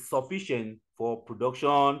that is sufficient for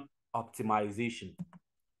production optimization.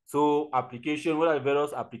 So application, what are the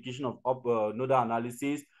various application of nodal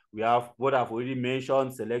analysis? We have what I've already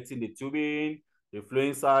mentioned: selecting the tubing, the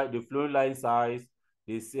flowing size, the flowing line size,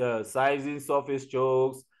 this sizing surface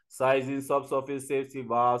chokes, sizing subsurface safety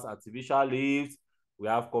valves, artificial leaves. We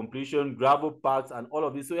have completion, gravel paths, and all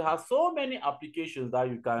of this. So it has so many applications that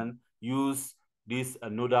you can use this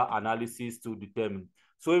nodal analysis to determine.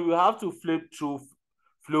 So if we have to flip through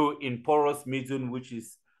flow in porous medium, which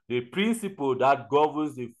is the principle that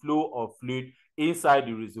governs the flow of fluid inside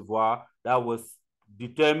the reservoir that was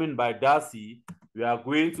determined by Darcy, we are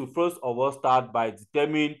going to first of all start by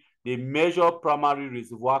determining the measured primary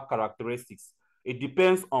reservoir characteristics. It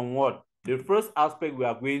depends on what? The first aspect we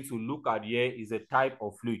are going to look at here is the type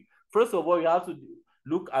of fluid. First of all, you have to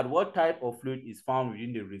look at what type of fluid is found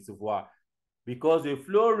within the reservoir, because the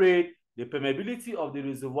flow rate, the permeability of the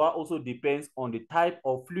reservoir also depends on the type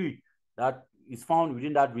of fluid that is found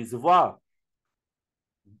within that reservoir.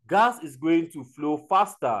 Gas is going to flow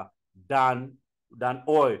faster than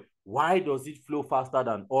oil. Why does it flow faster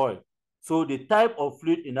than oil? So the type of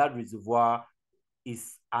fluid in that reservoir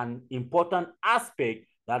is an important aspect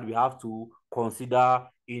that we have to consider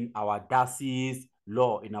in our Darcy's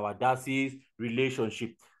law, in our Darcy's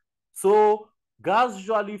relationship. So gas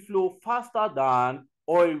usually flow faster than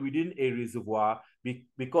oil within a reservoir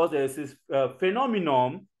because there is this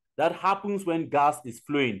phenomenon that happens when gas is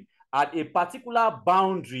flowing. At a particular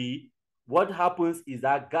boundary, what happens is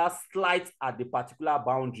that gas slides at the particular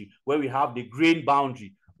boundary where we have the grain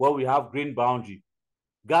boundary,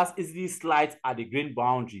 gas easily slides at the grain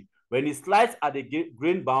boundary. When it slides at the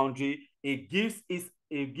grain boundary, it gives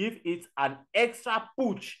it an extra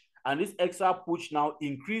push, and this extra push now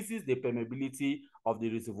increases the permeability of the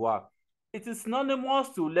reservoir. It is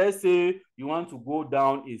synonymous to, let's say you want to go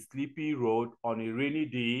down a sleepy road on a rainy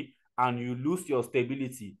day and you lose your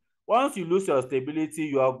stability. Once you lose your stability,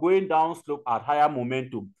 you are going down slope at higher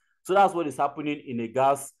momentum. So that's what is happening in a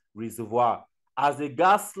gas reservoir. As the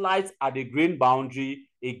gas slides at the grain boundary,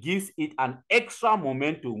 it gives it an extra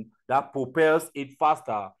momentum that propels it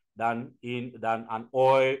faster than an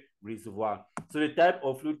oil reservoir. So the type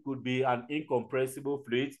of fluid could be an incompressible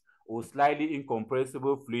fluid or slightly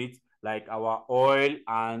incompressible fluid, like our oil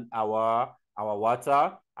and our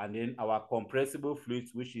water, and then our compressible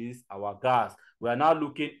fluids, which is our gas. We are now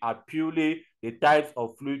looking at purely the types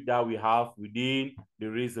of fluid that we have within the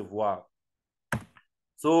reservoir.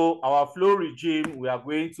 So our flow regime, we are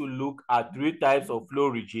going to look at three types of flow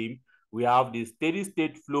regime. We have the steady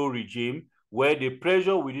state flow regime, where the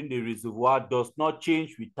pressure within the reservoir does not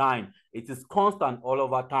change with time. It is constant all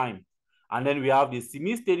over time. And then we have the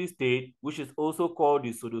semi-steady state, which is also called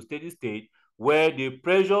the pseudo-steady state, where the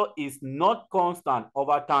pressure is not constant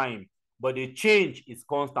over time, but the change is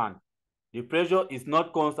constant. The pressure is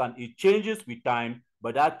not constant. It changes with time,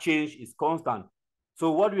 but that change is constant.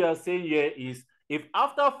 So what we are saying here is, if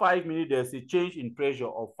after 5 minutes there's a change in pressure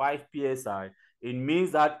of 5 psi, it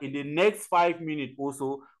means that in the next 5 minutes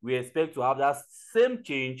also, we expect to have that same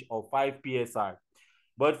change of 5 psi.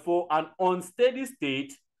 But for an unsteady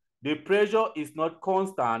state, the pressure is not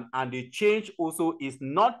constant and the change also is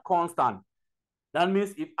not constant. That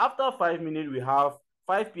means if after 5 minutes we have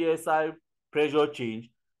 5 psi pressure change,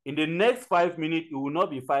 in the next 5 minutes it will not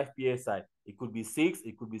be 5 psi. It could be 6,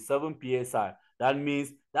 it could be 7 psi. That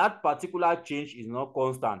means that particular change is not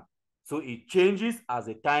constant. So it changes as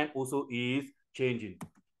the time also is changing.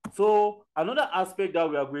 So another aspect that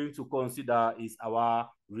we are going to consider is our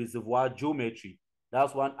reservoir geometry.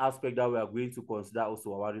 That's one aspect that we are going to consider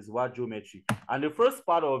also, our reservoir geometry. And the first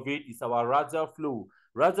part of it is our radial flow.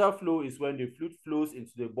 Radial flow is when the fluid flows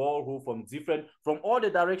into the borehole from all the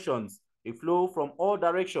directions. It flows from all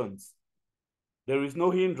directions. There is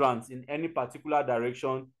no hindrance in any particular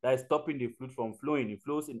direction that is stopping the fluid from flowing. It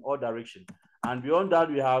flows in all directions. And beyond that,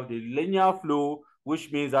 we have the linear flow,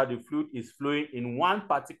 which means that the fluid is flowing in one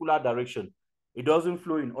particular direction. It doesn't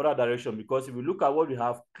flow in other direction, because if you look at what we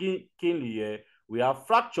have keenly here, we have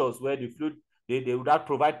fractures where the fluid, they would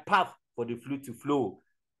provide path for the fluid to flow.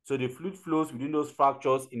 So the fluid flows within those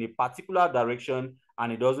fractures in a particular direction,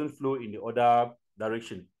 and it doesn't flow in the other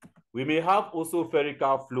direction. We may have also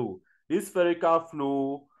spherical flow. This spherical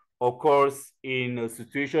flow occurs in a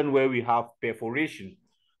situation where we have perforation.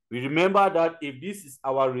 We remember that if this is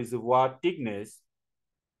our reservoir thickness,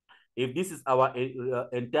 if this is our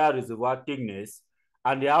entire reservoir thickness,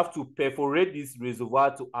 and they have to perforate this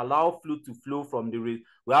reservoir to allow fluid to flow from the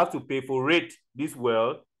we have to perforate this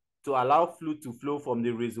well to allow fluid to flow from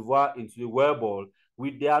the reservoir into the well bore.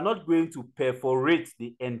 They are not going to perforate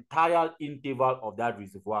the entire interval of that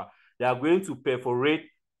reservoir. They are going to perforate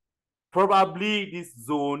probably this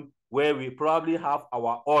zone where we probably have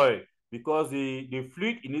our oil, because the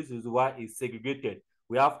fluid in this reservoir is segregated.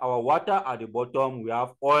 We have our water at the bottom, we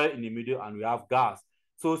have oil in the middle, and we have gas.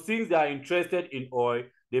 So since they are interested in oil,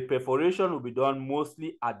 the perforation will be done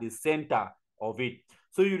mostly at the center of it.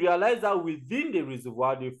 So you realize that within the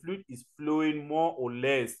reservoir, the fluid is flowing more or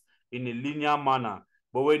less in a linear manner.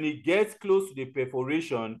 But when it gets close to the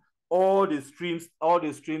perforation, all the streams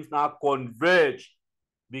now converge,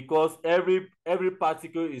 because every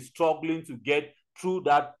particle is struggling to get through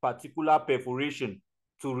that particular perforation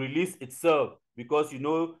to release itself, because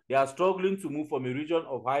they are struggling to move from a region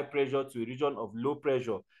of high pressure to a region of low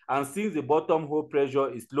pressure. And since the bottom hole pressure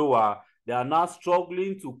is lower, they are now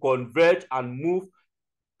struggling to converge and move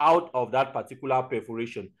out of that particular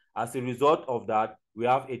perforation. As a result of that, we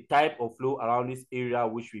have a type of flow around this area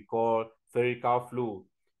which we call spherical flow.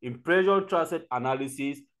 In pressure transit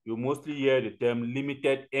analysis, you mostly hear the term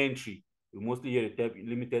limited entry.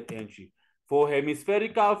 For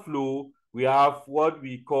hemispherical flow, we have what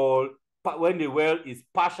we call when the well is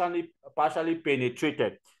partially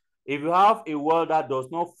penetrated. If you have a well that does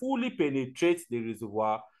not fully penetrate the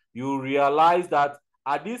reservoir, you realize that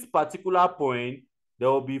at this particular point, there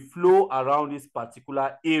will be flow around this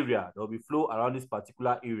particular area.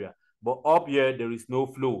 But up here, there is no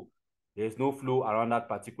flow. There is no flow around that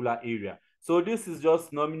particular area. So this is just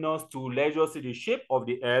synonymous to, let's just see the shape of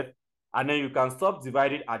the earth, and then you can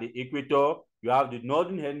subdivide it at the equator. You have the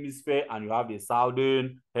northern hemisphere and you have the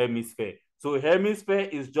southern hemisphere. So hemisphere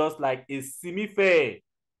is just like a semi-sphere.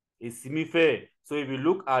 So if you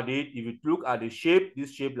look at the shape,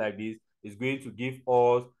 this shape like this is going to give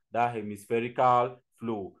us that hemispherical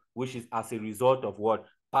flow, which is as a result of what?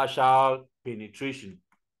 Partial penetration.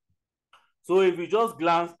 So if you just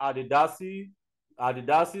glance at the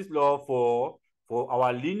Darcy's law for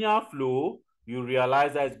our linear flow, you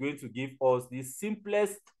realize that it's going to give us the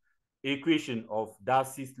simplest equation of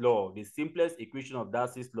Darcy's law.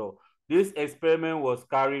 This experiment was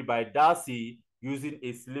carried by Darcy using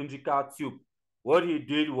a cylindrical tube. What he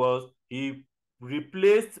did was he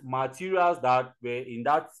replaced materials that were in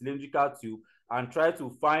that cylindrical tube and tried to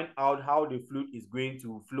find out how the fluid is going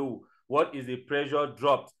to flow. What is the pressure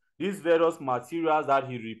dropped? These various materials that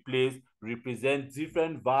he replaced represent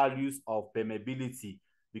different values of permeability,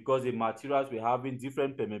 because the materials were having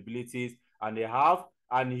different permeabilities,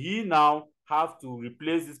 and he now have to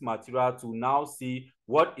replace this material to now see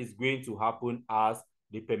what is going to happen as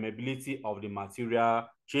the permeability of the material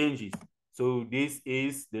changes. So this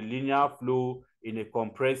is the linear flow in a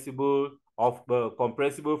compressible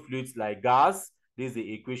fluids like gas. This is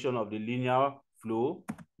the equation of the linear flow.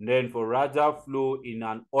 And then for radial flow in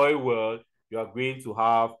an oil well, you are going to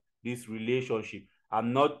have this relationship.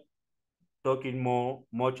 I'm not talking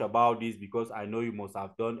much about this because I know you must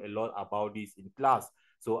have done a lot about this in class.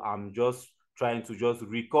 So I'm just trying to just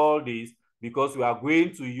recall this, because we are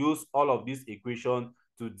going to use all of these equations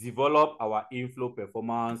to develop our inflow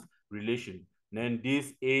performance relation. Then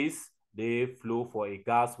this is the flow for a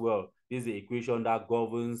gas well. This is the equation that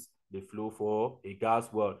governs the flow for a gas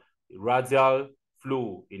well. Radial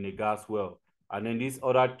flow in a gas well. And then this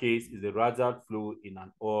other case is the radial flow in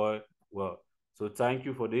an oil well. So thank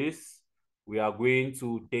you for this. We are going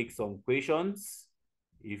to take some questions.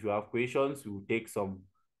 If you have questions, we'll take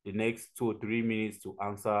the next 2 or 3 minutes to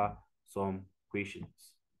answer some questions.